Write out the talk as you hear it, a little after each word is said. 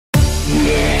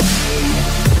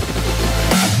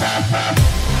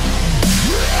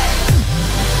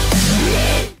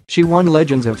She won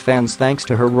legends of fans thanks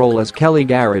to her role as Kelly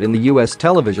Garrett in the U.S.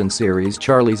 television series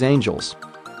Charlie's Angels.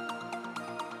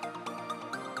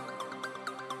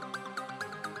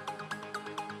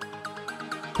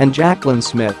 And Jaclyn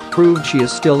Smith proved she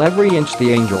is still every inch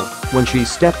the angel when she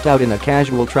stepped out in a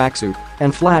casual tracksuit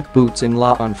and flat boots in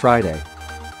La on Friday.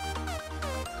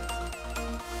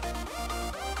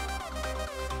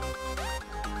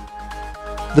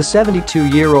 The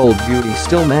 72-year-old beauty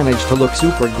still managed to look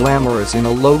super glamorous in a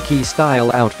low-key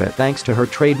style outfit thanks to her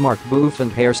trademark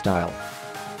bouffant hairstyle.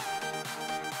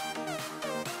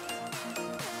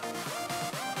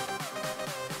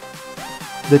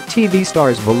 The TV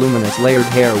star's voluminous layered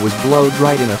hair was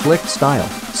blow-dried in a flicked style,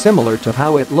 similar to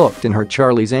how it looked in her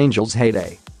Charlie's Angels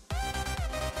heyday.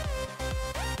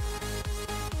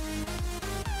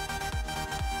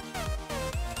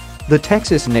 The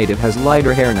Texas native has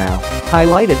lighter hair now,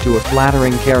 highlighted to a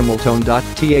flattering caramel tone.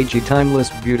 The timeless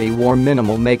beauty wore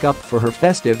minimal makeup for her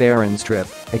festive errands trip,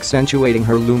 accentuating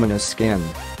her luminous skin.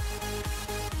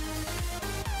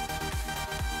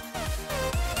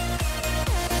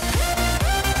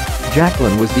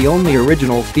 Jaclyn was the only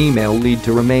original female lead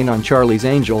to remain on Charlie's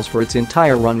Angels for its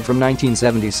entire run from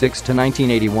 1976 to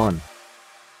 1981.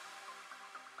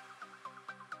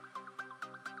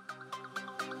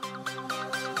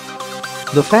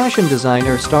 The fashion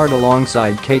designer starred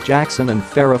alongside Kate Jackson and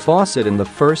Farrah Fawcett in the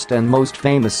first and most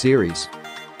famous series.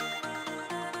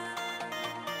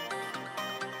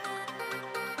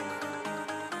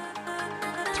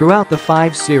 Throughout the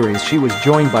 5 series, she was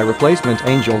joined by replacement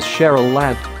angels Cheryl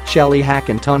Ladd, Shelley Hack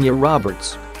and Tanya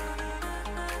Roberts.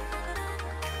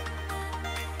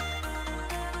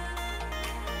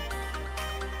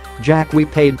 Jackie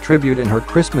paid tribute in her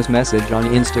Christmas message on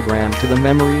Instagram to the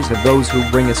memories of those who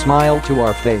bring a smile to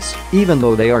our face, even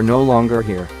though they are no longer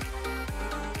here.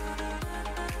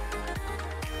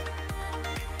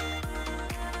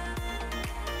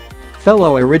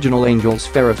 Fellow original Angels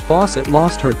Farrah Fawcett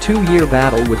lost her 2-year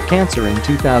battle with cancer in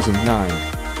 2009.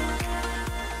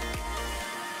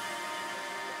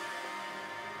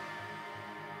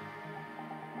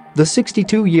 The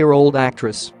 62-year-old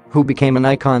actress, who became an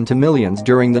icon to millions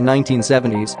during the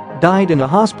 1970s, died in a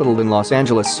hospital in Los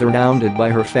Angeles surrounded by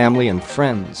her family and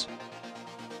friends.